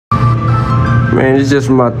Man, it's just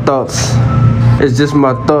my thoughts. It's just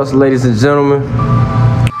my thoughts, ladies and gentlemen.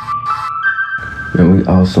 Man, we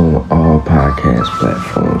also on all podcast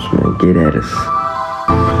platforms, man. Get at us.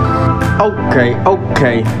 Okay.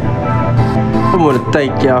 I want to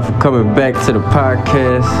thank y'all for coming back to the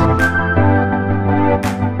podcast.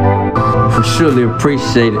 We surely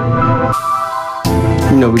appreciate it.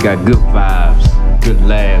 You know, we got good vibes, good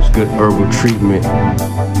laughs, good herbal treatment.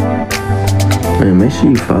 Man, make sure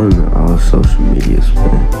you follow me on all social medias,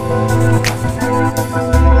 man.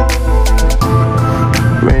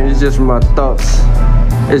 Man, it's just my thoughts.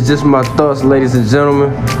 It's just my thoughts, ladies and gentlemen.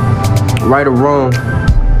 Right or wrong.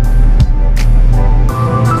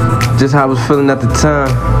 Just how I was feeling at the time.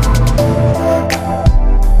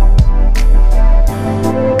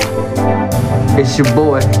 It's your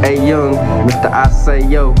boy, A Young, Mr. I Say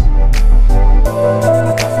Yo.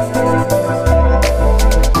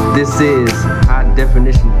 This is High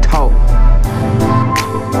Definition Talk.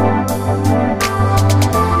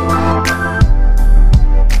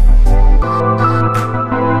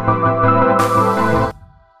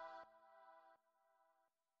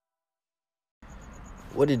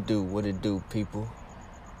 What it do, people?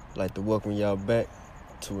 I'd like to welcome y'all back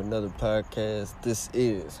to another podcast. This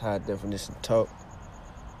is High Definition Talk.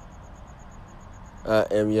 I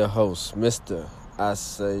am your host, Mr. I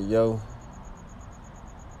Say Yo,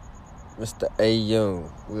 Mr. A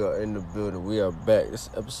Young. We are in the building. We are back. This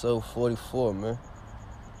is episode 44, man.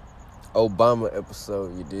 Obama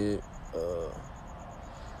episode, you did.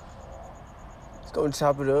 Let's go and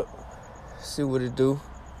chop it up. See what it do.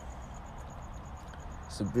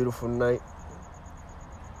 It's a beautiful night.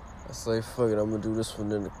 I say, fuck it, I'm gonna do this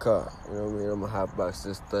one in the car. You know what I mean? I'm gonna hotbox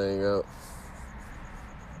this thing up.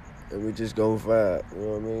 And we just gonna vibe, you know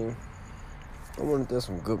what I mean? I wanna get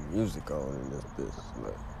some good music on in this bitch.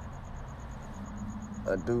 Like,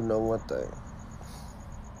 I do know one thing.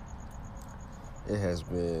 It has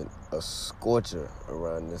been a scorcher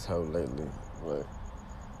around this hoe lately. Like,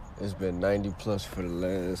 it's been 90 plus for the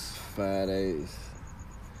last 5 days.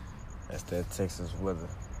 That's that Texas weather.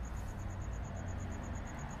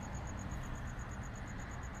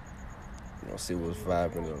 You know, see what's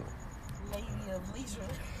vibing on. Lady of Leisure.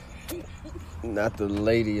 Not the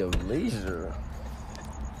Lady of Leisure.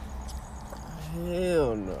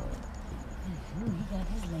 Hell no. He got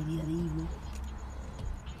his Lady of the Evening.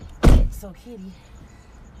 So, Kitty,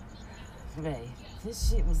 babe, this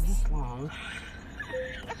shit was this long.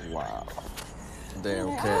 Wow.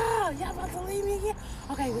 Damn cat. Oh, y'all about to leave me again?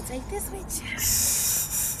 Okay, we'll take this with you.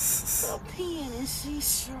 So peeing and she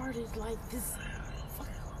shorted like this.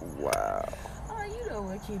 Wow. Oh, you know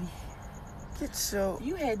what, Kitty? Get your...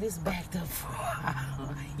 You had this backed up for a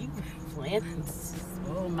while. You been playing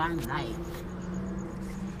all my night.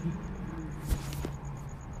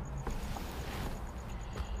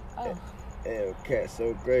 Oh. Damn cat,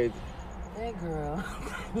 so crazy. That girl.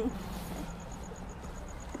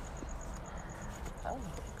 Oh,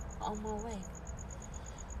 on my way.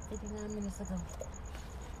 59 minutes ago.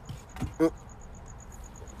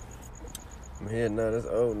 I'm here now, that's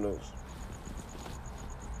old news.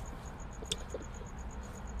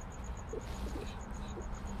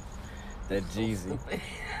 That Jeezy.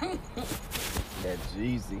 That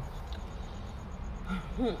Jeezy.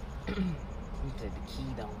 You said the key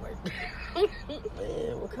don't work.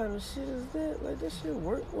 Man, what kind of shit is that? Like, that shit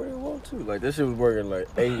work where it want to. Like, that shit was working like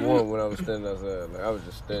 8-1 when I was standing outside. Like, I was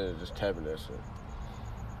just standing, just tapping that shit.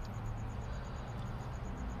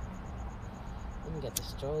 You got the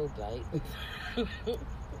strobe light.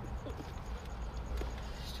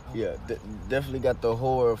 Yeah, definitely got the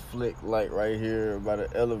horror flick light right here by the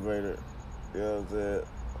elevator. You know what I'm saying?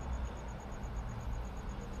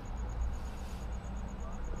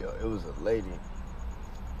 Yo, it was a lady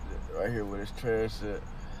right here with this trash shit.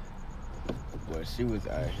 Boy, she was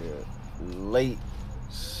out here late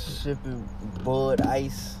shipping Bud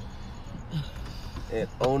Ice and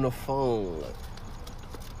on the phone.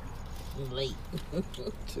 Late.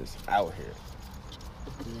 Just out here.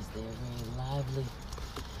 Yes, they're very lively,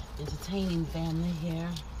 entertaining family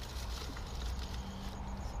here.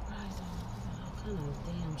 Surprised all kind of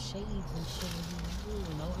damn shades and shit in here. Ooh,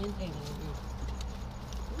 no intake over here.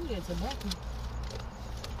 Ooh, there's tobacco.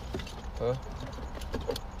 Huh?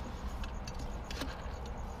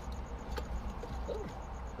 Ooh.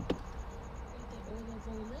 That oil's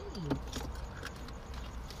on lady.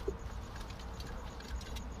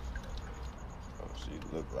 Oh, she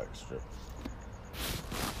looked like a stripper.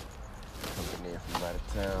 Coming in from out of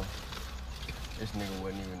town. This nigga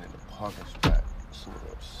wasn't even in the parking spot. This nigga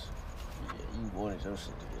was, yeah, you wanted your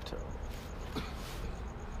shit to get turned.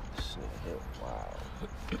 This nigga here, wow.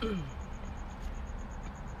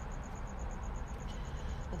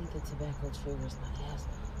 the tobacco triggers my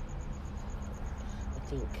asthma. I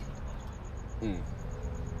think.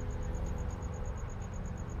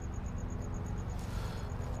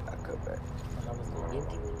 I come back. But I was gonna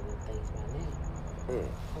empty one of them things by now.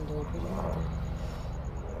 I'm doing pretty well.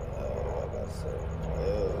 I got to say.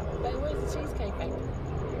 Babe, where's the Cheesecake Factory?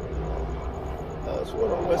 It's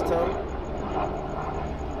what on West Town.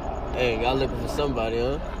 Hey, y'all looking for somebody,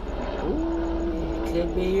 huh? Ooh,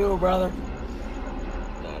 could be you, brother.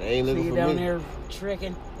 Nah, they ain't looking See you for down me. there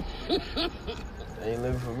tricking. They ain't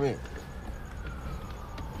looking for me.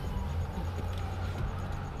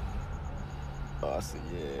 Oh, I see.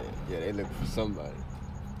 Yeah, they looking for somebody.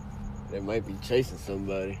 They might be chasing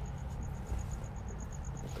somebody.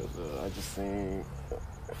 Because I just seen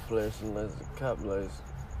flashing lights, the cop lights.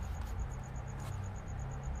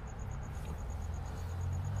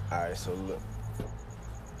 Alright, so look.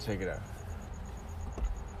 Check it out.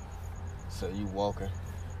 So you walking,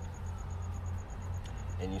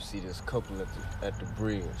 and you see this couple at the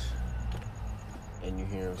bridge, and you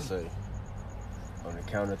hear him say, on the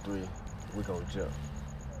count of 3, we gonna jump.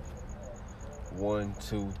 1,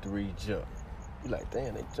 2, 3, jump. You like,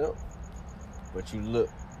 damn, they jump. But you look,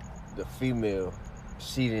 the female,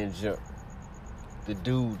 she didn't jump. The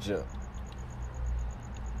dude jumped.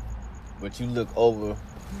 But you look over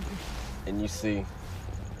and you see,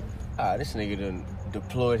 this nigga done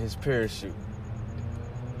deployed his parachute.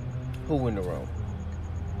 Who in the wrong?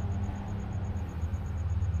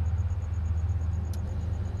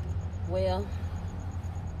 Well,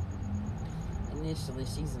 initially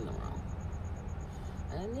she's in the wrong.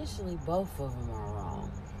 Initially both of them are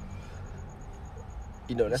wrong.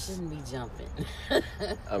 You know, that's... shouldn't be jumping.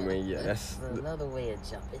 I mean, yeah, that's... another way of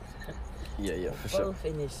jumping. Yeah, for sure. Both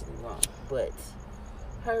initially wrong. But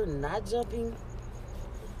her not jumping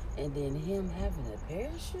and then him having a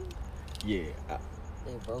parachute? Yeah.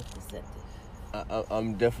 They're both deceptive.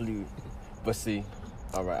 I'm definitely... But see,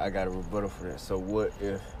 all right, I got a rebuttal for that. So what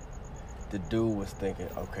if the dude was thinking,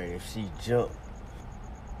 okay, if she jumped,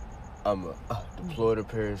 I'ma deploy the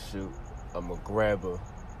parachute, I'ma grab her,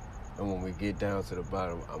 and when we get down to the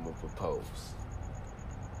bottom, I'ma propose.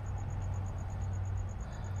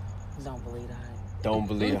 Don't believe the hype. Don't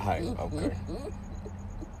believe the hype, okay.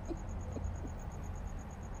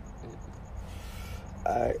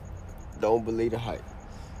 Alright, don't believe the hype.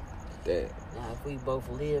 Damn. Now, if we both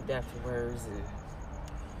lived afterwards and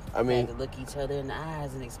I mean, had to look each other in the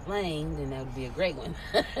eyes and explain, then that would be a great one.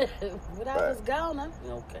 But I was gone,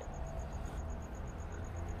 okay.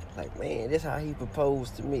 Like, man, this how he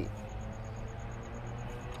proposed to me.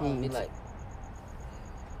 I'd be like,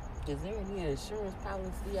 is there any insurance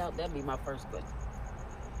policy out? That'd be my first question.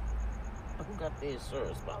 Who got the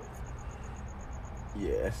insurance policy?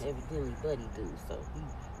 Yes. Evidently Buddy do, so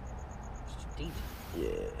he's strategic.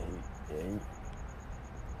 Yeah.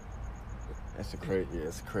 That's a crazy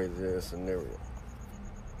ass scenario.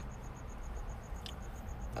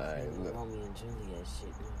 Alright, look. Romeo and Juliet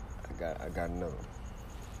shit. I got another one.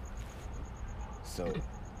 So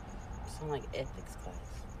sound like ethics class.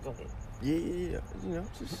 Go ahead. Yeah. You know,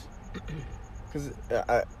 just because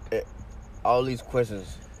all these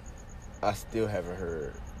questions, I still haven't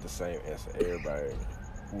heard the same answer. Everybody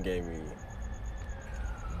gave me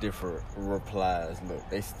different replies. Look,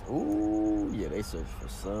 they search for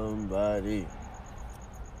somebody.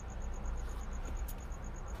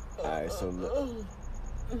 All right, so look.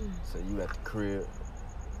 So you at the crib.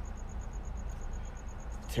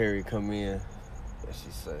 Terry come in and she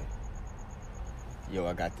say, yo,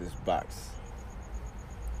 I got this box.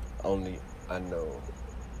 Only I know,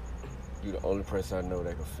 you the only person I know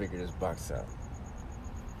that can figure this box out.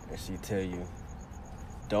 And she tell you,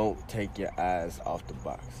 don't take your eyes off the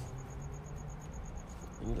box.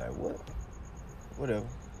 And you like, what? Whatever.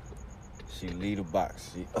 She leave the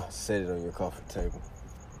box. She set it on your coffee table.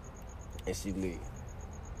 And she leave.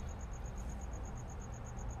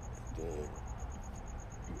 Then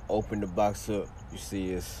you open the box up, you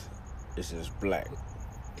see it's just black.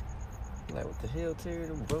 Like, what the hell, Terry?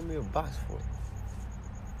 Them brought me a box for?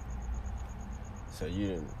 So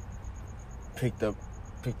you done picked up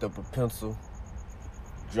a pencil,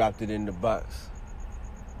 dropped it in the box,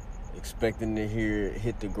 expecting to hear it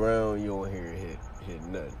hit the ground. You don't hear it hit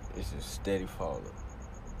nothing. It's just steady falling.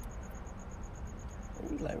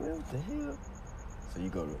 And you like, man, what the hell? So you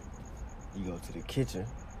go to the kitchen.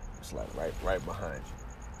 It's like right behind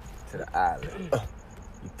you, to the island.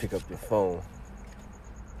 You pick up your phone.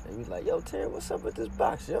 And you like, yo, Terry, what's up with this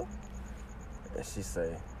box, yo? And she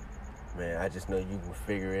say, man, I just know you can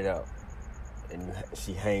figure it out. And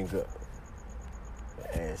she hang up.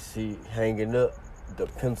 And she hanging up, the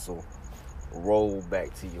pencil roll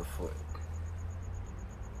back to your foot.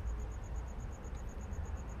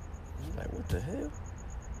 Like, what the hell?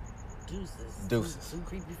 Deuces. Too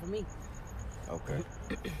creepy for me. Okay.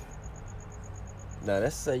 Now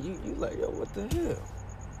let's say you like, yo, what the hell?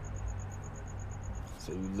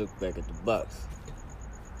 So you look back at the box.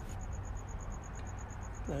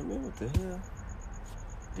 Like, man, what the hell?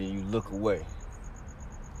 Then you look away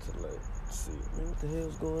to like see, man, what the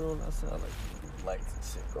hell's going on outside? Like lights and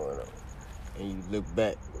shit going on. And you look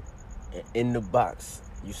back, and in the box,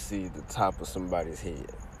 you see the top of somebody's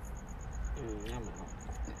head. I'm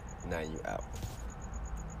out. Now you out.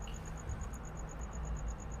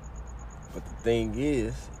 But the thing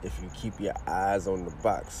is, if you keep your eyes on the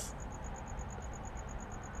box,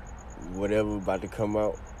 whatever about to come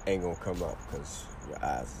out ain't gonna come out because your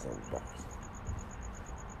eyes is on the box.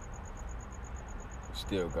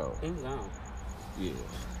 Still gone. It's gone. Yeah.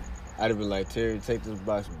 I'd have been like, Terry, take this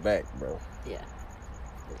box back, bro. Yeah.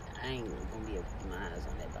 I ain't gonna be able to keep my eyes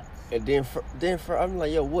on that box. And then I'm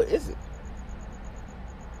like, yo, what is it?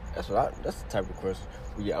 That's the type of question.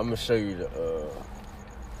 But yeah, I'm gonna show you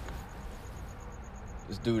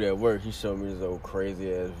this dude at work. He showed me this old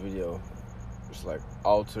crazy ass video. It's like an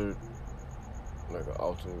altered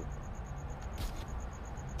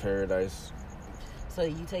paradise. So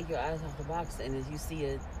you take your eyes off the box, and as you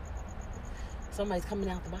see somebody's coming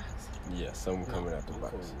out the box. Yeah, someone coming out the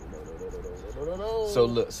box. No. So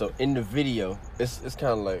look, so in the video, it's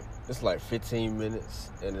kind of like, it's like 15 minutes,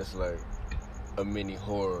 and it's like a mini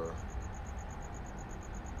horror.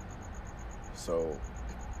 So,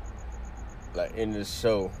 like in the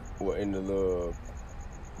show, or in the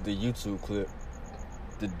YouTube clip,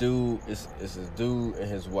 the dude is this dude and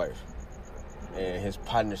his wife, and his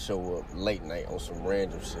partner show up late night on some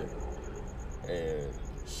random shit, and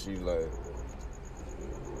she like,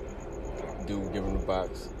 dude give him the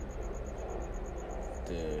box,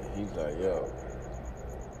 then he's like, yo,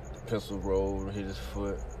 pistol roll, hit his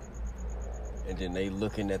foot, and then they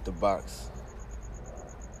looking at the box.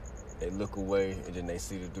 They look away, and then they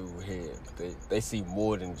see the dude's head. They see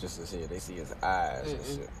more than just his head. They see his eyes and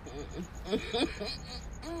shit.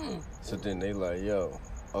 So then they like, yo,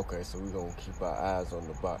 okay, so we gonna keep our eyes on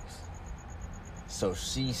the box. So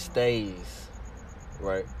she stays,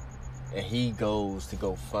 right? And he goes to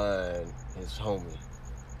go find his homie.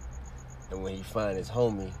 And when he find his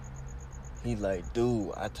homie, he like,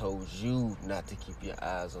 dude, I told you not to keep your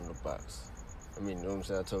eyes on the box. I mean, you know what I'm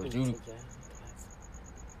saying? I told you.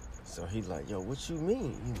 So he like, yo, what you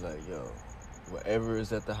mean? He's like, yo, whatever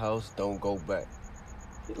is at the house, don't go back.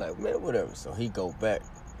 He like, man, whatever. So he go back.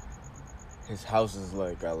 His house is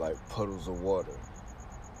like, got like puddles of water.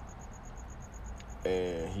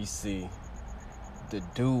 And he see the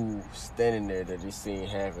dude standing there that he seen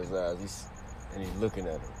half his eyes. And he's looking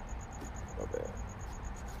at him. My bad.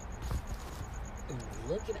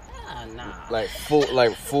 Looking at nah. Like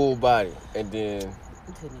full body. And then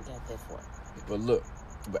You couldn't have got that far.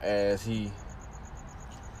 But as he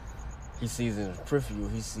sees in his peripheral,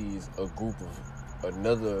 he sees a group of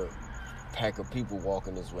another pack of people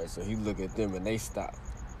walking this way. So he look at them and they stop.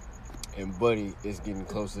 And Buddy is getting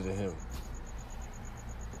closer to him.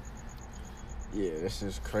 Yeah, that's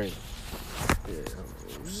just crazy. Yeah.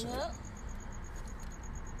 Nope.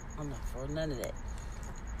 I'm not for none of that.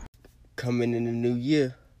 Coming in the new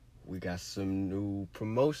year, we got some new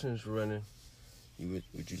promotions running.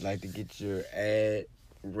 Would you like to get your ad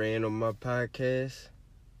ran on my podcast?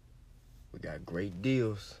 We got great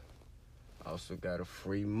deals. Also got a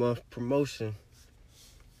free month promotion.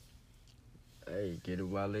 Hey, get it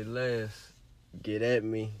while it lasts. Get at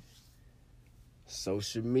me.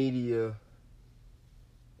 Social media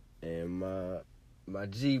and my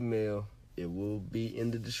Gmail. It will be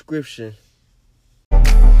in the description.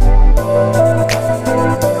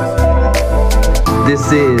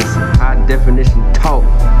 This is High Definition Talk.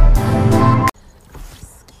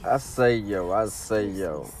 I say yo.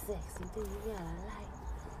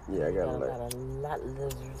 Yeah, I got a lot of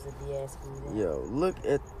lizards at the ass food. Yo,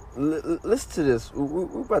 listen to this.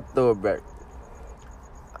 We about to throw it back.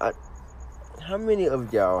 How many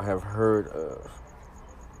of y'all have heard of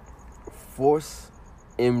Force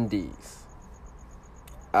MDs?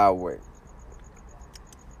 I'll wait.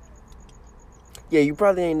 Yeah, you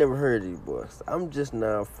probably ain't never heard of these boys. I'm just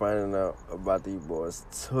now finding out about these boys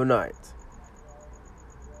tonight.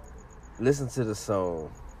 Listen to the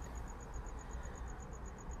song.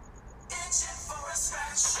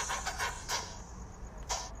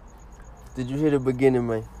 Did you hear the beginning,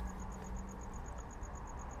 man?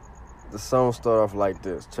 The song start off like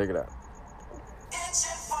this. Check it out.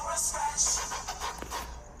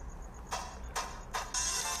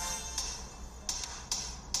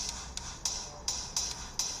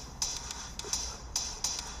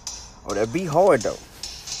 Oh, that beat hard though.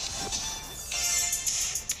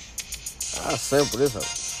 I'll sample this up.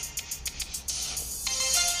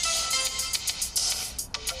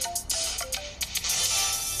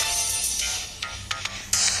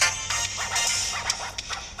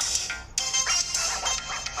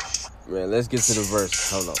 Man, let's get to the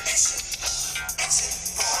verse. Hold on.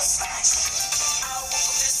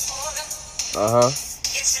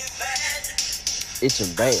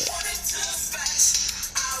 Itching bad.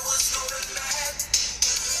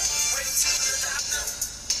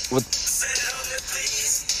 What?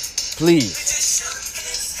 Please.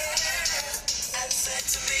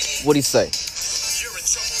 What'd he say? You're in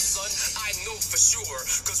trouble, son. I know for sure.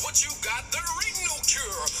 Cause what you got, there ain't no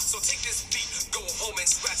cure. So take this beat, go home and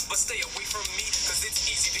scratch, but stay away from me, cause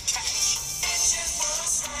it's easy to catch.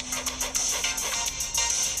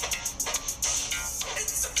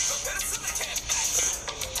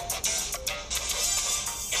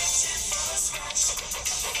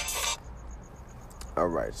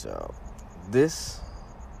 Alright, y'all. This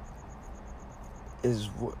is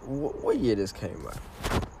what year this came out?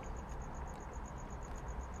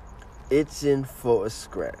 Itching for a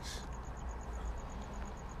Scratch.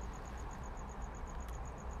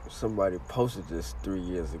 Somebody posted this 3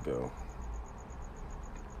 years ago.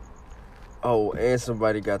 Oh, and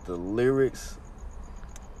somebody got the lyrics.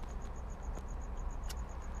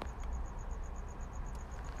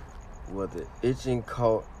 What the itching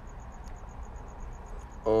caught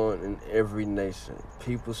on in every nation.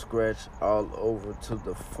 People scratch all over to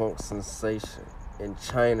the funk sensation. In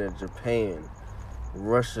China, Japan,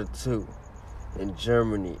 Russia too. In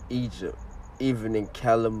Germany, Egypt, even in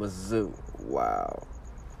Kalamazoo. Wow.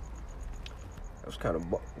 That was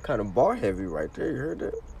kind of bar heavy right there. You heard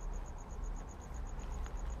that?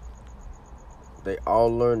 They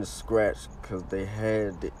all learned to scratch because they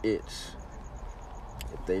had the itch.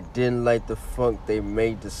 If they didn't like the funk, they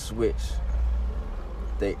made the switch.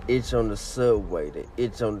 They itch on the subway, they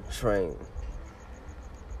itch on the train.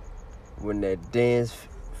 When that dance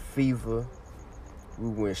fever, we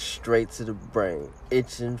went straight to the brain,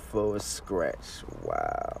 itching for a scratch.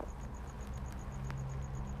 Wow.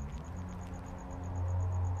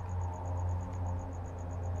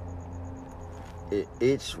 It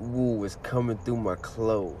itch woo is coming through my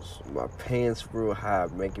clothes. My pants real high,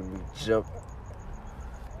 making me jump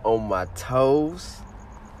on my toes.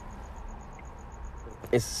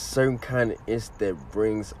 It's a certain kind of itch that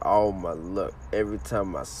brings all my luck. Every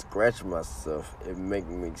time I scratch myself, it makes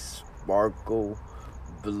me sparkle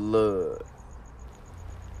blood.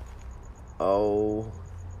 OMG.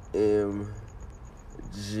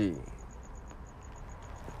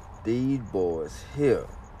 These boys here.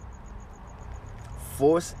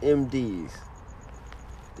 Force MDs.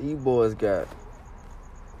 These boys got...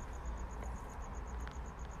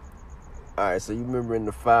 Alright, so you remember in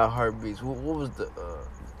the 5 Heartbeats, what was the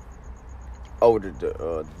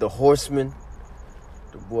the Horsemen?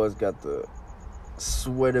 The boys got the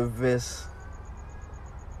sweater vest.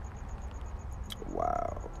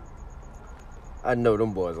 Wow. I know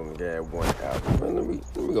them boys only got one album. Man, let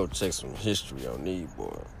me go check some history on these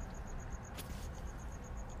boys.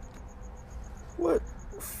 What?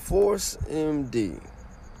 Force MD.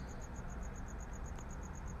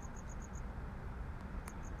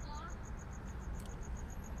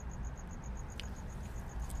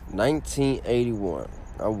 $1981.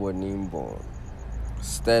 I wasn't even born.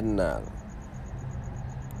 Staten Island.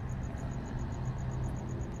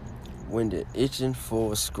 When did Itching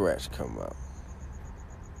for a Scratch come out?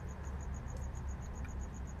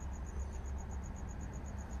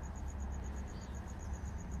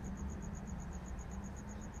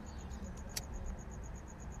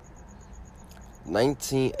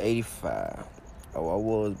 $1985. Oh, I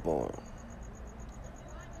was born.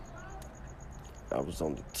 I was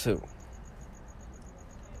only 2.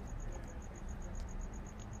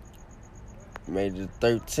 Made it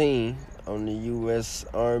 13 on the U.S.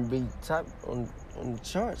 R&B top on the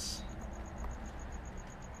charts.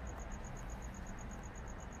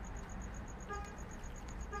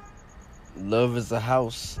 Love is a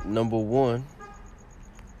House, #1.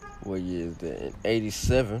 What year is that? In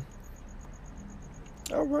 87.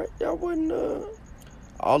 All right, y'all wasn't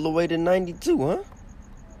all the way to 92, huh?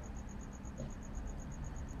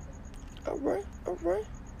 All right.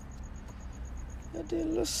 I did a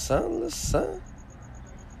little something.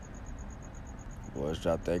 Boys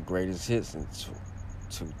dropped that greatest hits in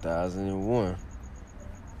 2001.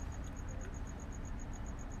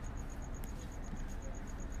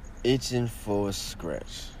 Itching for a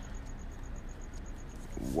Scratch.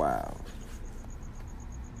 Wow.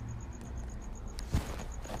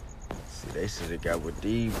 Let's see They should have got with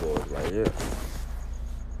these boys, like, yeah.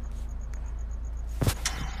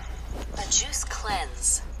 A juice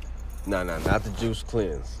cleanse. Nah, not the juice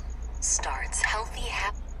cleanse. Starts healthy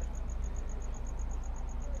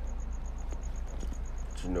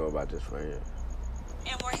What you know about this right here?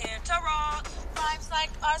 And we're here to rock. Rhymes like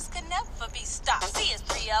ours can never be stopped. See, it's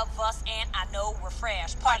 3 of us, and I know we're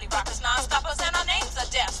fresh. Party rockers, non-stoppers, and our names are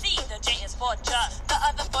deaf. See, the J is for just, the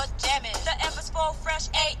other for jamming. The F is for fresh,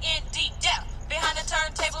 A-N-D, deaf. Behind the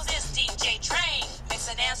turntables is DJ Train.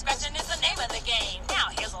 Mixing and scratching is the name of the game. Now,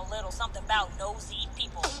 here's a little something about nosy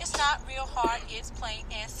people. It's not real hard, it's plain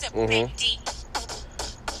and simple. Big D.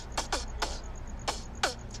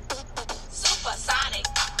 Supersonic.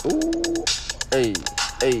 Ooh, hey.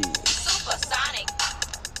 Supersonic.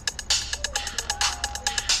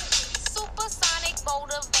 Supersonic,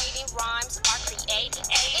 motivating rhymes are created.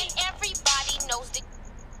 And everybody knows the...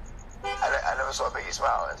 I never saw Biggie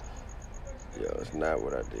smiling. Yo, it's not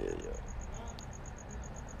what I did, yo.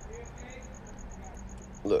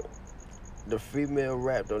 Look, the female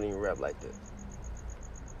rap don't even rap like this.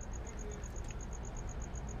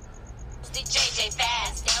 JJ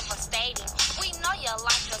fast, devastating. We know you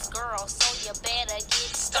like us, girl, so you better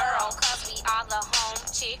get sterile. Cause we are the home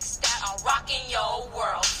chicks that are rocking your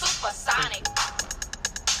world. Supersonic.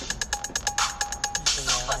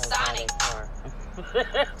 Supersonic.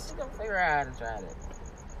 She gonna figure out how to try that.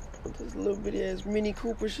 With this little bitty ass Mini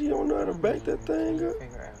Cooper, she don't know how to back that thing up.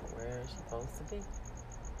 Figure out where she's supposed to be.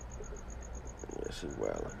 Yeah, she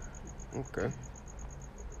wildin'. Okay.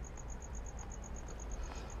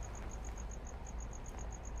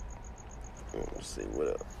 Let's see what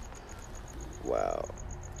up. Wow.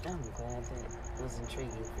 I'm glad that was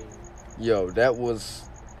intriguing for you. Yo, that was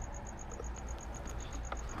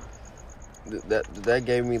that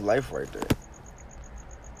gave me life right there.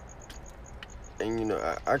 And you know,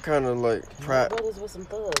 I kind of like My brothers with some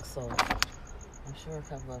thugs, so I'm sure a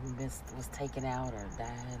couple of them was taken out or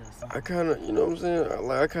died or something. I kind of, you know what I'm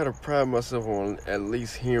saying? I kind of pride myself on at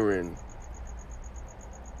least hearing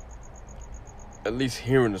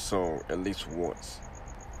the song at least once.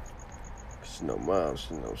 Cause you know, mom,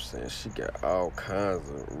 you know what I'm saying? She got all kinds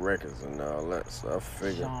of records and all that, so I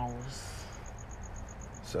figured. Genres.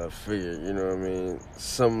 So I figured, you know what I mean?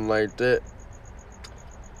 Something like that.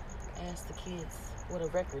 Ask the kids what a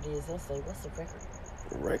record is. They'll say, what's a record?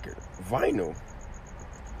 Record. Vinyl.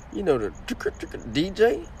 You know the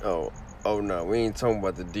DJ? Oh no, we ain't talking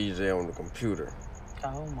about the DJ on the computer.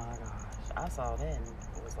 Oh my gosh. I saw that and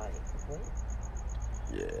it was like, what?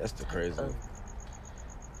 Yeah, that's the crazy one.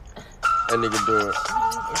 That nigga doing.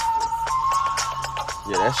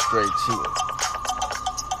 Yeah, that's straight cheating.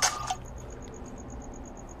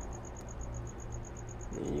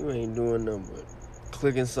 Man, you ain't doing nothing but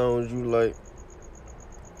clicking songs you like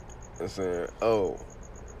and saying, oh,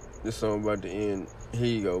 this song about to end. Here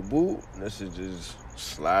you go, boo. That shit just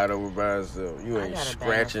slide over by itself. You ain't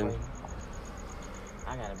scratching.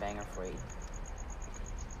 I got a banger for you.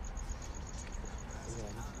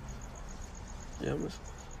 Yeah, miss.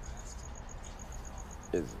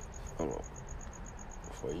 Hold on.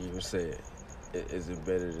 Before you even say it, is it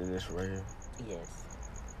better than this right here? Yes.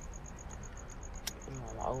 I'm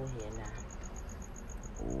over here now.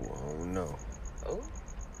 Ooh, I don't know. Oh,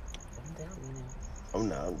 don't tell me now. Oh,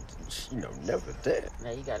 no, never that.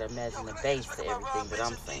 Now you gotta imagine the bass to everything that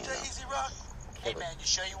I'm saying. Hey man, you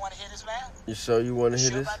sure you want to hear this, man? You sure you want to hear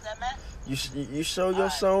this? About that, man? You sure your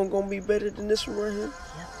song gonna be better than this one right here? Yep.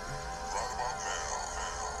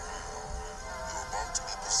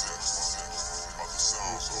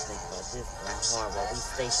 Think about this one hard while we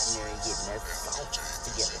stationary getting that song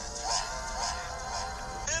together.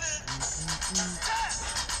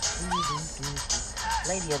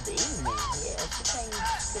 Lady of the evening, yeah, she couldn't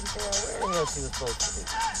tell where the hell she was supposed to be.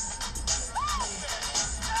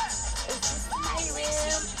 It's just my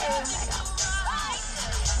room.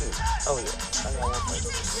 Oh yeah, I got one for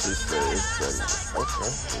you. She said it's better. Okay,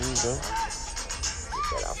 here you go.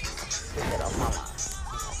 Get that off my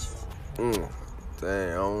line. Dang,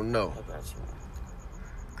 I don't know. I got you.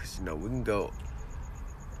 Cause you know we can go.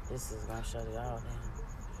 This is gonna shut it all down.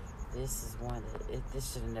 This is one that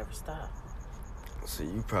this should have never stopped. So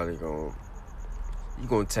you probably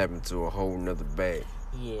gonna tap into a whole nother bag.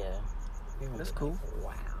 Yeah. That's cool.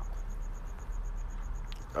 Wow.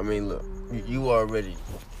 I mean, look, you already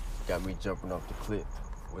got me jumping off the cliff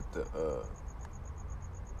with the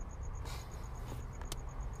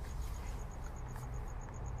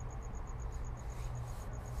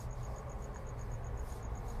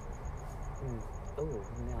Oh,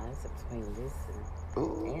 no, it's between this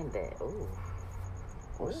and that. Oh.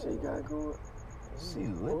 What she got going? See,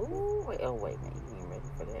 lit. Ooh, wait, oh, wait, man. You ain't ready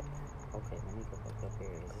for that. Okay, let me go back up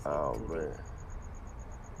here. Is this Oh, getting too man. deep?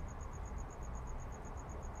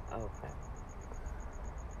 Okay.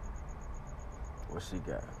 What she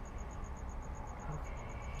got? Okay,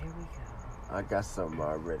 here we go. I got something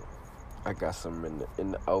already. I got something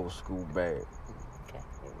in the old school bag. Okay,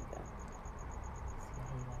 here we go. See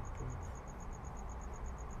how you like this?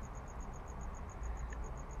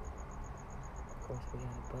 Of course, we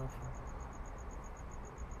got a buffer.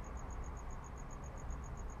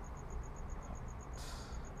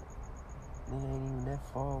 It ain't even that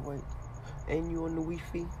far away. Ain't you on the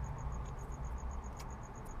Wi-Fi? It's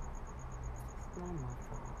not my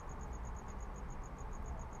fault.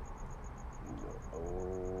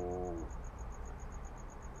 Oh.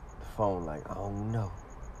 The phone like, I don't know.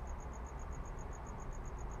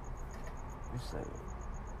 You say,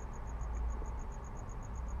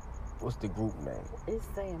 what's the group name? It's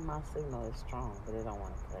saying my signal is strong, but it don't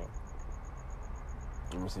want to play.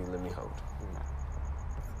 Let me see, let me hold. No.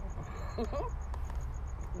 We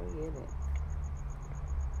get it.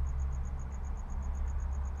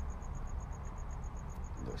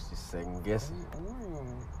 Look, she's second guessing.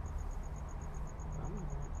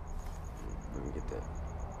 Let me get that.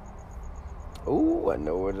 Ooh, I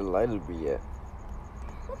know where the light will be at.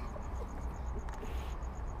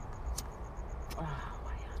 Why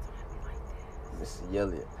y'all doing me like that? Missy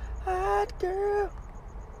Elliott. Hot girl.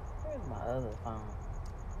 Where's my other phone?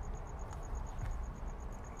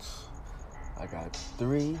 I got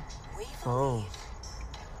 3 phones.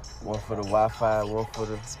 One for the Wi-Fi, one for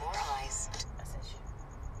the... I said shit.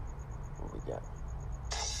 What we got?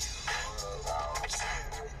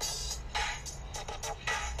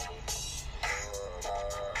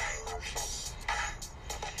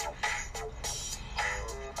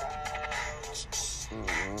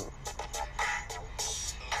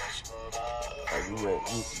 Oh,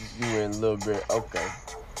 you went a little bit, okay.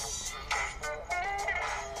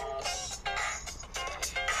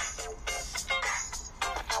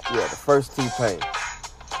 Yeah, the first T-Pain.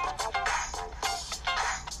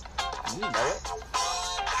 You know it.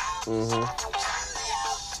 Mm-hmm.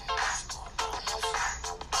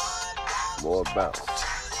 More bounce.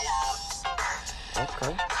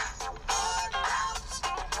 Okay.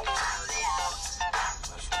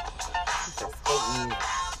 It's a skate music.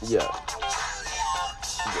 Yeah.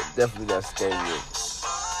 Definitely that skate music.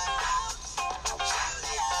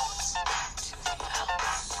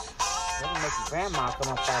 That'll make your grandma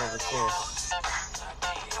come up out of the chair.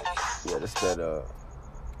 Yeah, that's that,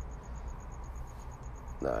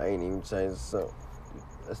 Nah, I ain't even changed the song.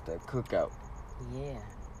 That's that cookout. Yeah.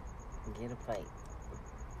 Get a plate.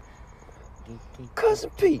 Cousin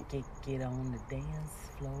Pete. Get on the dance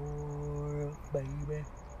floor, baby.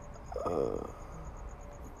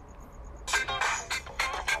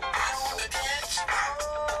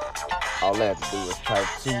 All I had to do was type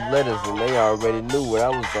 2 letters and they already knew what I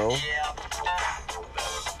was on.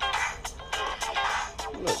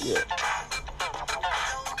 Look, yeah.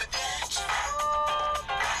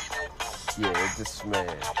 Yeah, it just,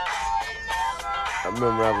 man. I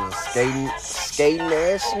remember I was a skating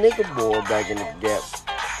ass nigga boy back in the Gap.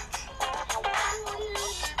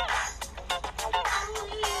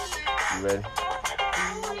 You ready?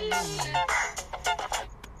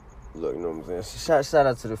 Look, you know what I'm saying? Shout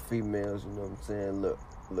out to the females, you know what I'm saying? Look,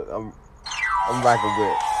 I'm rocking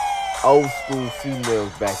with old school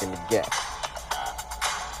females back in the Gap.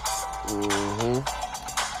 Mm-hmm.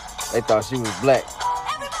 They thought she was black.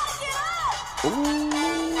 Ooh.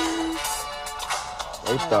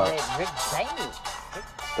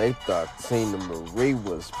 They thought Tina Marie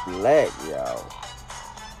was black, y'all.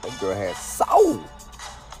 That girl had soul.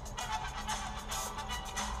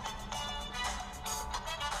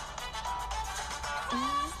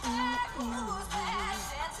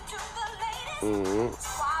 Mm-hmm.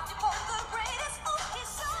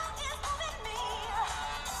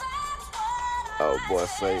 Oh boy,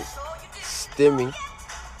 say Stimmy.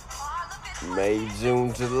 May,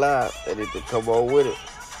 June, July. They need to come on with it.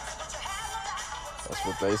 That's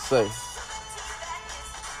what they say.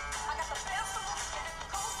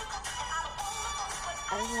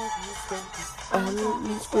 I let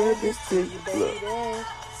me spread this to you. Look.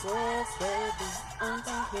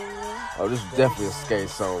 Oh, this is definitely a skate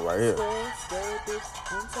song right here.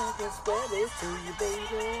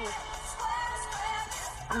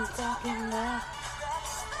 I'm talking now.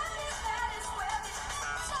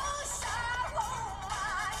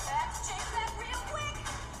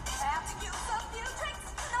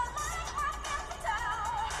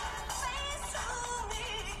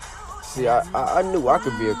 See, I knew I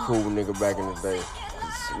could be a cool nigga back in the day.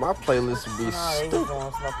 my playlist would be No, they was stupid.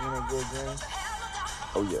 doing smoking in a good green.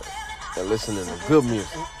 Oh yeah, and listening to good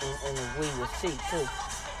music. And the weed was cheap too.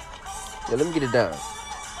 Yeah, let me get it down.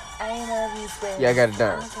 I ain't love you, baby. Yeah, I got it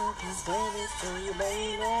down. I'm talking baby to you,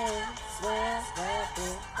 baby. Swear, baby.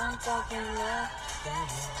 I'm talking love,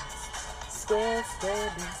 baby. Swear,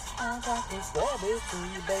 baby. I'm talking baby to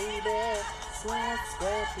you, baby. Swear,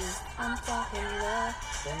 baby. I'm talking love,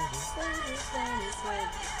 baby. Baby, baby,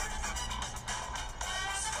 baby.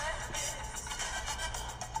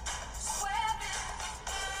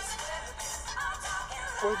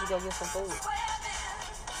 Where'd you go get some food?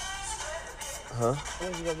 Huh?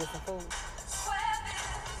 Where'd you go get some food?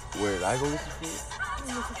 Where did I go get some food?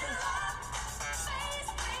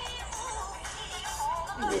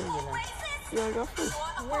 You didn't get none. Yeah, I got food.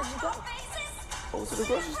 Where'd you go? I went to the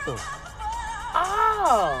grocery store.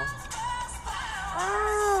 Oh.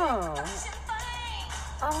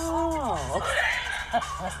 Oh.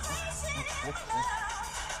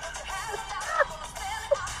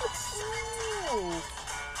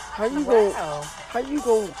 How you Wow.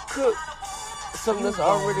 gonna cook something that's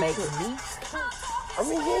already make cooked? me I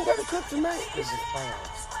mean, you ain't gotta cook tonight. This is fun.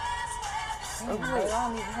 Okay. I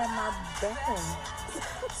don't even have my bag.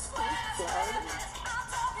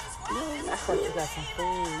 I thought you got some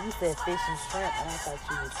food. You said fish and shrimp, and I thought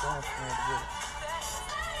you was going somewhere to get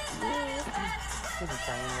it. You be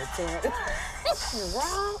trying to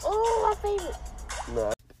Wow. Oh, my favorite.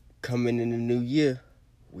 Nah. Coming in the new year,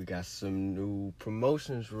 we got some new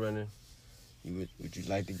promotions running. Would you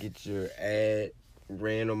like to get your ad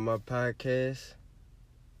ran on my podcast?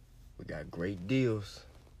 We got great deals.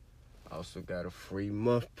 Also got a free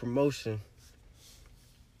month promotion.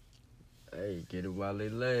 Hey, get it while they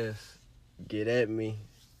last. Get at me.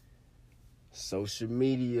 Social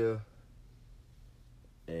media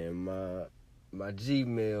and my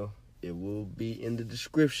Gmail. It will be in the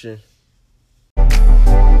description.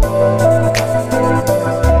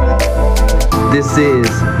 This is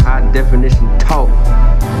High Definition Talk.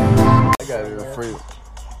 I got it in free.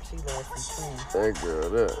 She loves some tuna. That girl,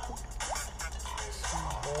 that. She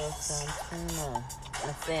loves some tuna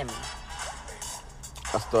and salmon.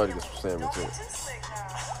 I started to get some salmon too.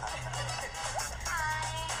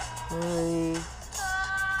 Hey.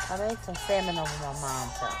 I made some salmon over my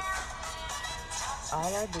mom's house.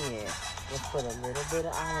 All I did was put a little bit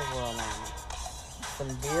of olive oil on it,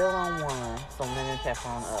 some dill on one, some lemon pepper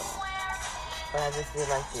on the other. But I just did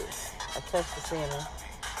like this. I touched the salmon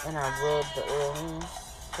and I rubbed the oil in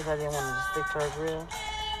because I didn't want it to stick to her grill.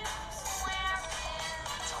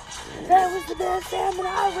 That was the best salmon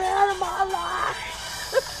I ever had in my life.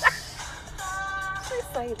 She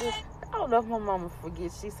say this. I don't know if my mama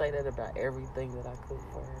forgets. She say that about everything that I cook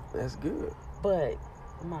for her. That's good. But,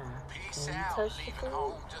 Ma, when you touch the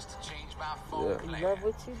food, Yeah. you love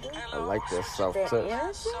what you do. I like that soft That touch.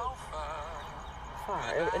 energy,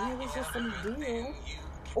 fire. And it was just some dill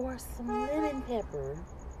or some lemon pepper.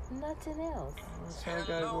 Nothing else. That's how I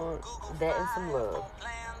got going. That and some love.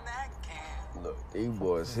 Look, these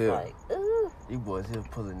boys It's here. like, ooh. These boys here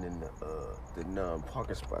pulling in the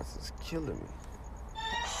non-parking spots is killing me.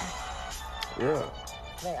 Yeah.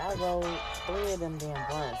 Like, I rolled 3 of them damn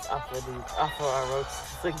blunts off of our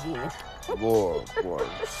roaches again. Boy.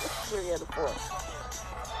 3 out of 4.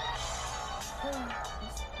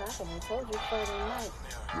 It's popping. I told you Friday night.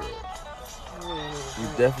 Yeah. You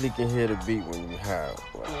definitely can hear the beat when you have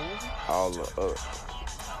like, all the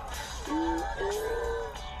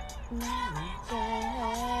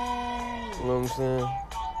You know what I'm saying?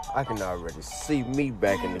 I can already see me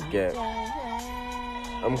back in the gap.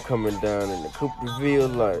 I'm coming down in the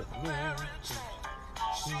Cooperville like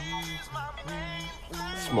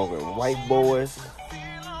smoking white boys.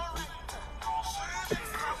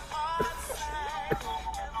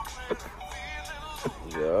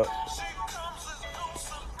 Yup.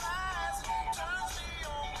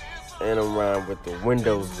 And I'm riding with the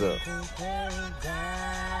windows up.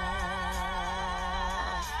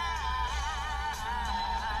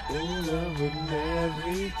 In love with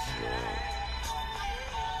Mary Jane.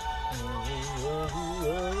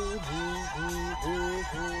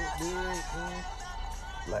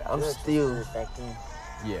 Like, I'm still, back then.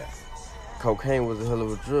 yeah. Cocaine was a hell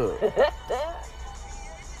of a drug.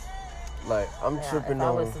 Like, I'm tripping If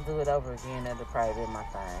I was on. to do it over again, that'd probably be my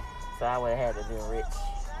thing. So I would have had to do rich.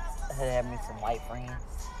 I had to have me some white friends.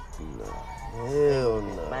 No, hell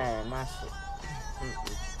no. Man, my shit.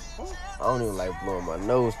 I don't even like blowing my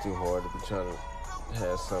nose too hard to be trying to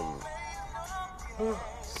have something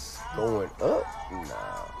going up.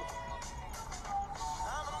 Nah.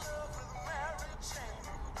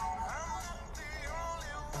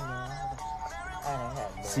 I didn't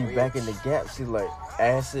have that. See, back in the Gap, see, like,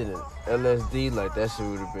 acid and LSD, like, that shit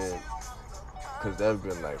would have been, because that would have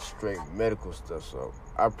been, like, straight medical stuff, so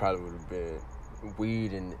I probably would have been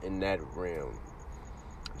weed in that realm,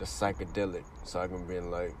 the psychedelic, so I can be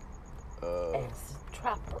like, Acid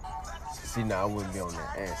trapper. see, now I wouldn't be on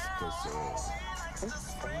that acid, because,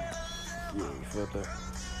 yeah, you felt that?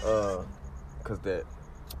 Because the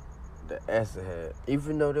acid had,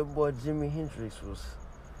 even though that boy Jimi Hendrix was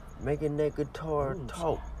making that guitar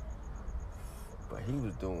talk, but he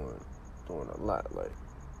was doing a lot, like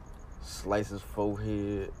slice his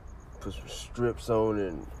forehead, put some strips on,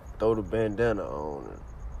 and throw the bandana on, and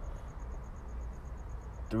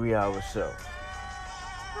 3-hour show.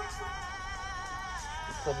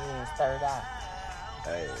 He put it in his third eye.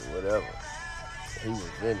 Hey, whatever. He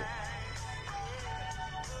was in it.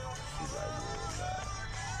 She's like,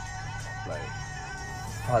 yeah, nah. Like,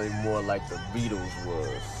 probably more like the Beatles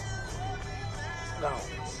was. No.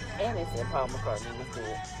 And they said Paul McCartney was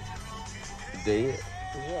dead. Dead?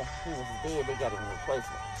 Yeah, he was dead. They got him a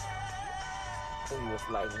replacement. He was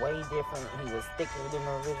like way different. He was thicker than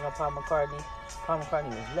the original Paul McCartney. Paul McCartney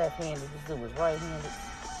was left-handed. This dude was right-handed.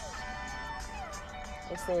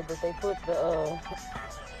 They said that they put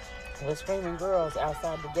the Screaming Girls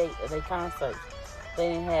outside the gate of their concert. They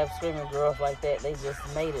didn't have Screaming Girls like that. They just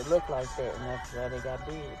made it look like that, and that's why they got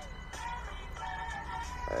big.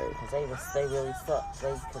 Because they really sucked.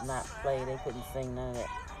 They could not play. They couldn't sing none of that.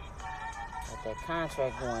 But that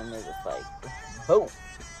contract going, they was like, boom.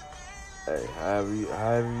 Hey,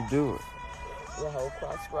 however you do it. The whole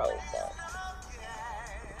crossroad, though.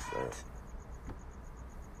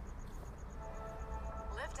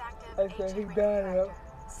 I said he died of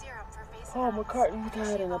Paul McCartney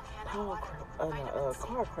died in a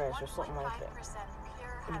car crash or something like that.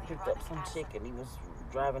 He picked up some chick and he was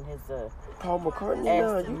driving his Paul McCartney?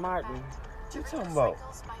 Aston Martin. What you talking about?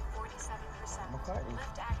 McCartney.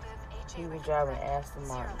 He was driving Aston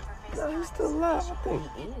Martin. No, he's still alive, I think.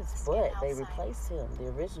 He is, but they replaced him. The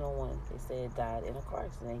original one, they said, died in a car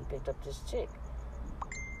accident. He picked up this chick.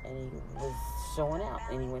 And he was showing out,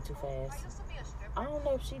 and he went too fast. I don't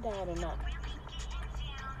know if she died or not.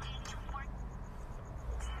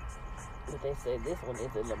 But they said this one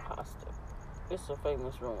is an imposter. It's a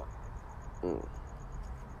famous rumor.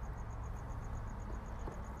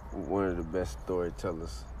 One of the best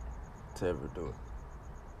storytellers to ever do it.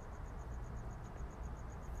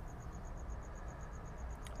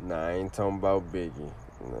 Nah, I ain't talking about Biggie.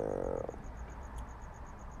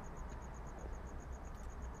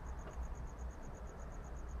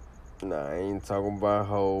 Nah, I ain't talking about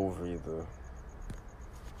Hove either.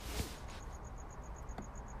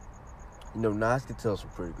 You know, Nas can tell some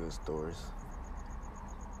pretty good stories.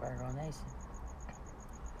 Virgo Nation.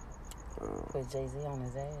 Put Jay-Z on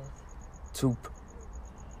his ass.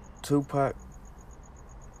 Tupac.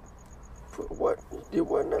 Put what? He did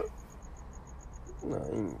what now? No,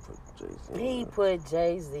 he didn't put Jay-Z. He put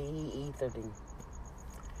Jay-Z, he ethered him.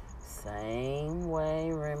 Same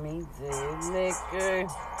way Remy did Liquor.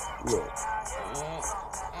 Yeah.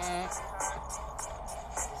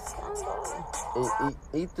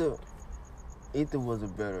 Ether was a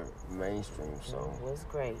better mainstream song. It was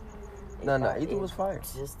great. No, Ether was fire.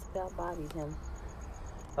 Just about bodied him.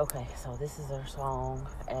 Okay, so this is our song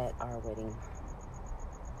at our wedding.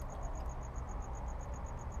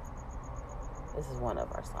 This is one of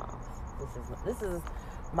our songs. This is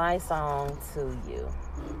my song to you.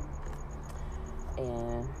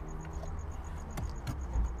 And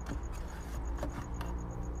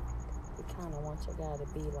you kind of want your guy to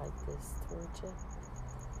be like this towards you.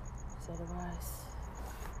 Otherwise,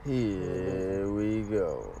 here we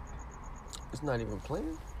go. It's not even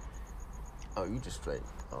playing? Oh, you just straight.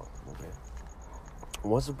 Oh, okay.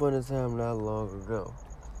 Once upon a time, not long ago.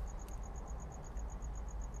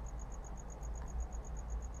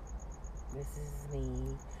 This is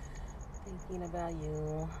me thinking about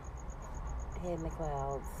you, head in the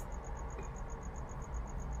clouds.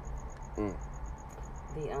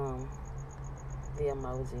 The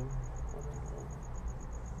emoji.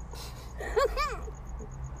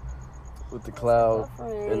 With the cloud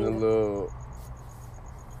and the little.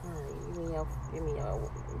 Alright, give me your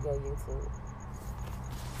YouTube.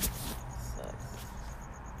 Sucks.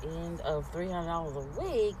 End of $300 a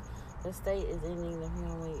week. The state is ending the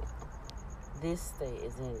human week. This state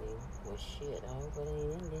is ending. Well, shit, I hope it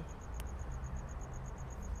ain't ending.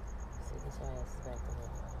 See, this your ass back to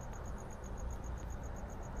work.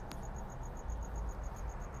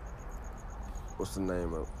 What's the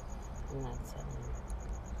name of it? I'm not telling you.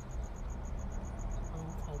 I'll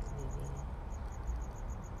talk to you again.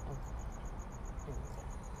 Okay. Here we go.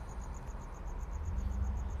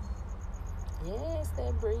 Yes,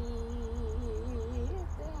 that breeze.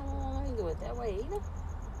 Damn, you do it that way either.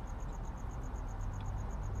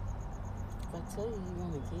 If I tell you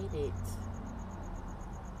want to get it.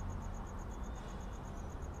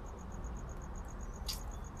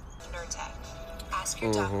 Nurtec. Ask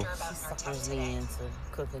your doctor about She Nurtec suckers me today. into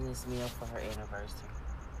cooking this meal for her anniversary.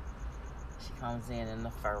 She comes in the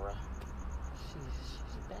furrow.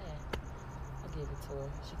 She's bad. I give it to her.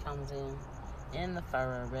 She comes in the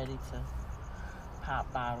furrow, ready to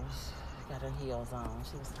pop bottles. She got her heels on.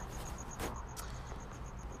 She was like,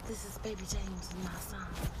 "This is Baby James, my son.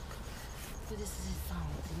 This is his song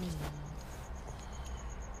to me."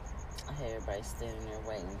 I had everybody standing there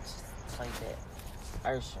waiting. Just like that.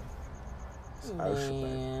 Ursha. Ursha,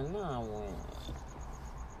 Man, I went.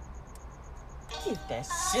 Get that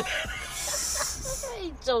shit. I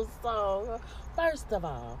hate your song. First of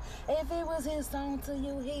all, if it was his song to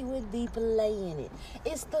you, he would be playing it.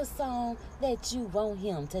 It's the song that you want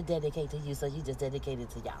him to dedicate to you, so you just dedicate it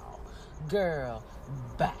to y'all. Girl,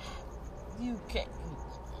 bye. You can't.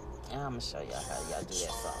 I'm gonna show y'all how y'all do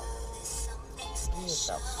that song. Get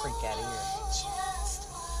the freak out of here.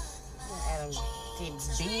 Adam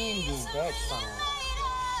bended that song.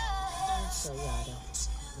 I'll show y'all though.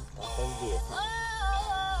 They did something.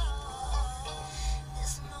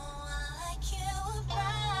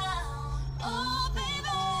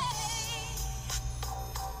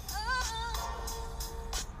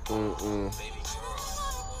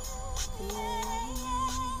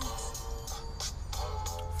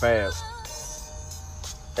 Fab.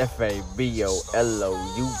 FABOLOUS.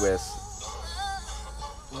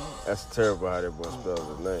 That's terrible how that boy spells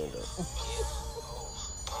his name, though.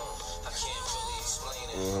 I can't really explain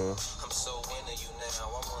it. I'm so into you now. I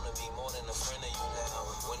wanna be more than a friend of you now.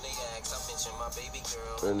 When they ask, I mention my baby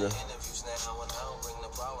girl in the interviews now. And I don't bring the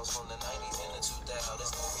problems from the 90s and the 2000s.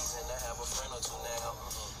 There's no reason to have a friend or two now.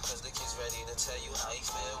 Cause the kid's ready to tell you how he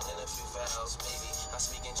feel in a few vows. Maybe I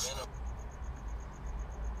speak in general.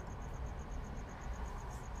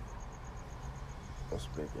 I'm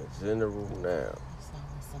speaking general now.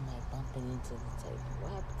 Somebody bumping into the table.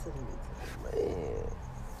 What happened to the music? Man,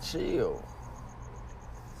 chill.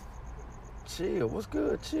 Chill. What's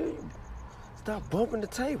good? Chill. Stop bumping the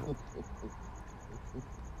table.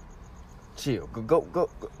 Chill. Go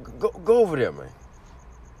over there, man.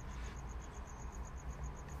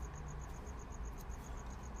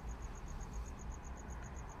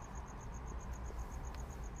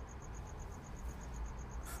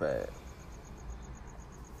 Fat.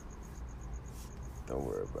 Don't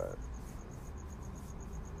worry about it.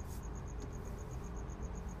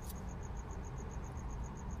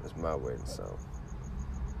 It's my wedding song.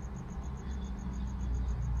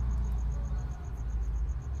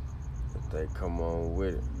 If they come on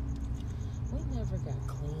with it. We never got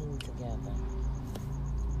clean together.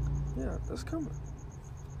 Yeah, that's coming.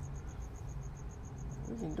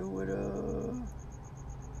 We can do it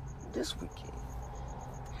this weekend.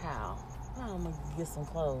 How? I'm gonna get some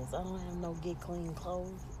clothes. I don't have no get clean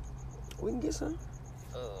clothes. We can get some.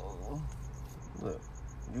 Oh, Look,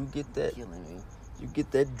 you get that. killing me. You get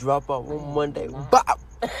that drop off on Monday. not. Bop!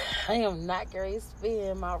 I am not going to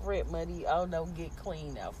spend my rent money on no get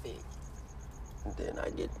clean outfit. And then I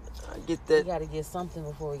get We that. got to get something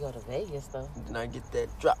before we go to Vegas, though. Then I get that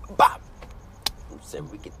drop. Bop! I'm saying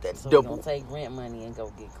we get that So we're double. going to take rent money and go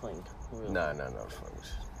get clean. Really. Nah, fuck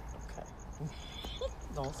this. Okay.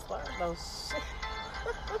 Don't start no shit.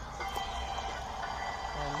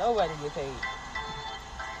 Don't nobody get paid.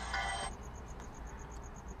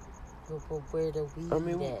 But where the weed I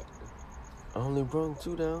mean, at? I only brung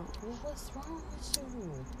 2 down. Well, what's wrong with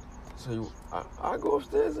you? So I go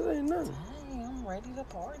upstairs, it ain't nothing. Dang, I'm ready to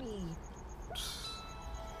party.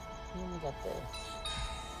 You only got the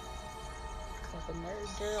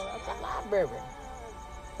nerd girl at the library.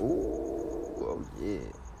 Ooh, oh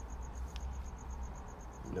yeah.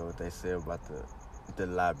 You know what they say about the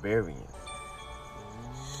librarian?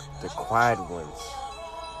 The quiet ones.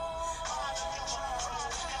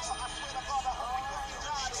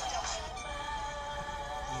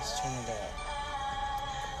 Miss Trinidad.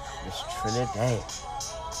 Miss Trinidad.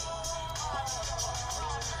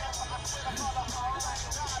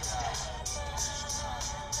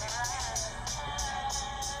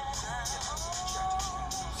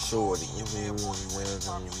 Shorty, you really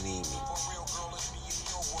when you need me.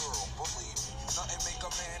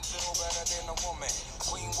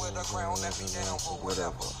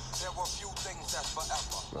 Whatever.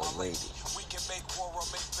 My lady.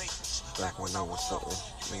 Back when I was something,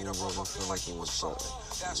 you know, feel like it was something.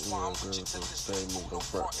 That's why I'm with you till this day, no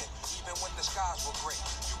frontin'. Even when the skies were gray,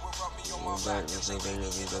 you would rub me on my back and say, baby,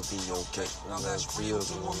 it'll be okay. Now that's real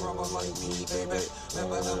to a brother like me, baby.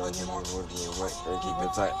 Never ever get my word right and keep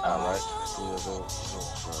it tight, alright?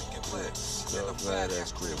 So glad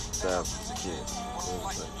that's cool. Thousands of kids.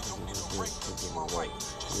 White.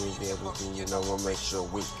 You ain't be able to, you know, I'll make sure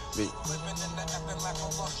we be.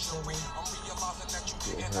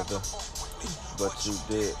 Getting heather, but you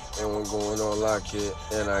did. And I'm going on like it,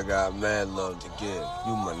 and I got mad love to give.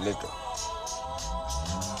 You my nigga.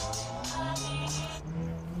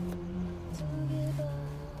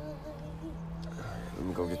 Let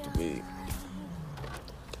me go get the beat.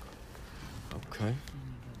 Okay.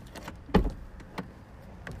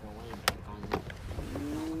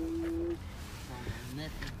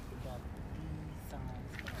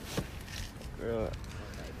 Girl,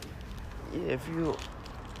 yeah,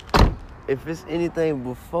 if it's anything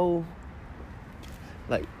before,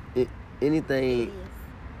 like anything,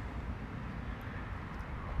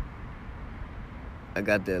 I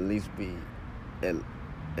got to at least be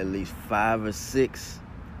at least 5 or 6.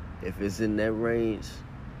 If it's in that range,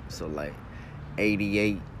 so like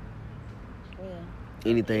 88. Yeah.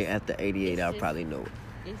 Anything after 88, I'll probably know it.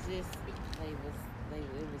 It's just it was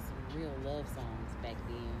some real love songs back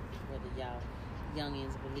then. Whether y'all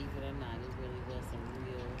youngins believe it or not, it really was some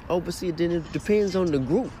real. Oh, but see, then it depends on the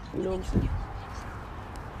group. You know what I'm saying?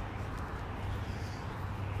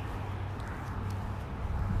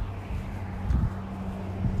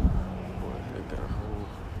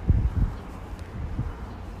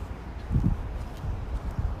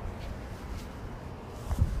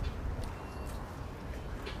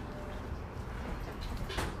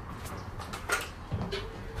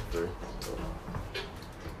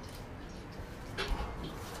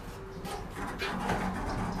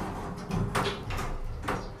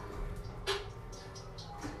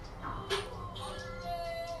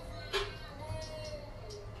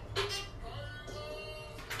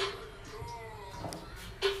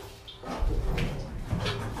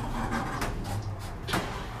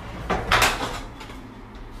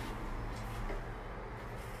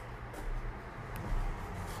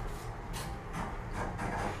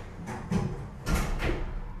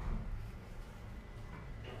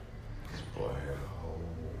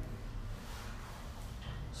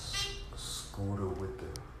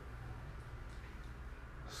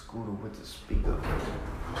 Scooter with the speaker.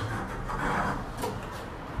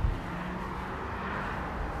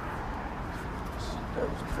 That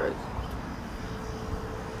was crazy.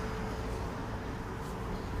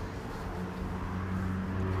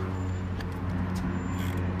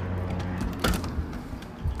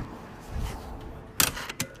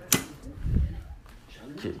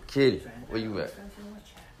 Kitty, where you at?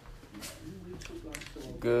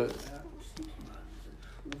 Good.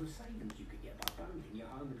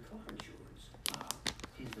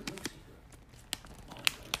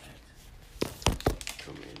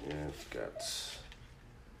 Come in, yeah, got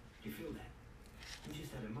You feel that? You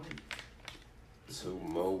just had a moment. 2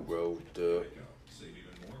 more rolled up. Save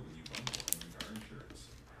even more when you bundle home and car insurance.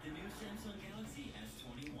 The new Samsung Galaxy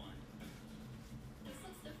S21. This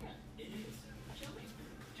looks different. It is. Show me.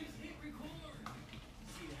 Just hit record.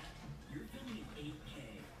 See that? You're filming in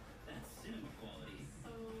 8K. That's cinema quality. So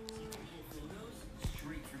Full photos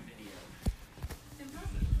straight from video.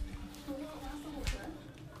 impressive. Will it last the whole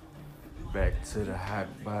trip? Back to the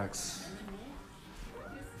hot box.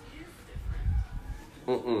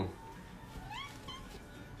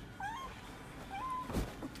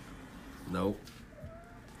 Nope.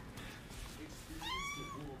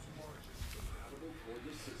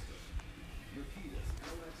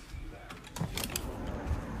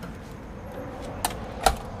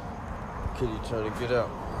 Kitty trying to get out.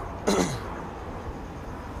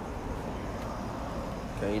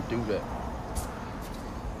 Can't do that.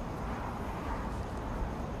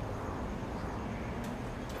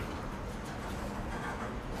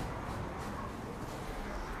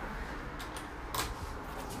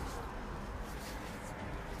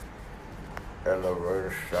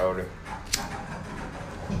 Elevator shouting.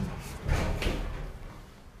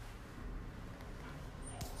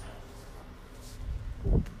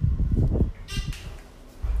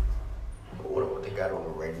 I wonder what they got on the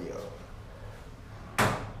radio.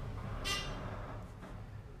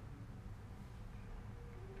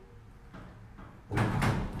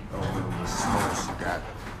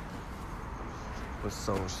 What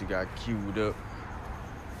song she got queued up.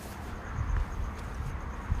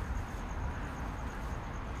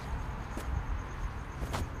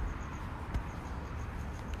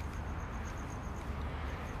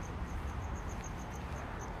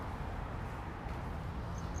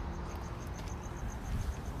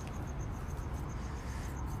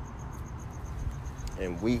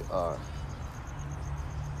 And we are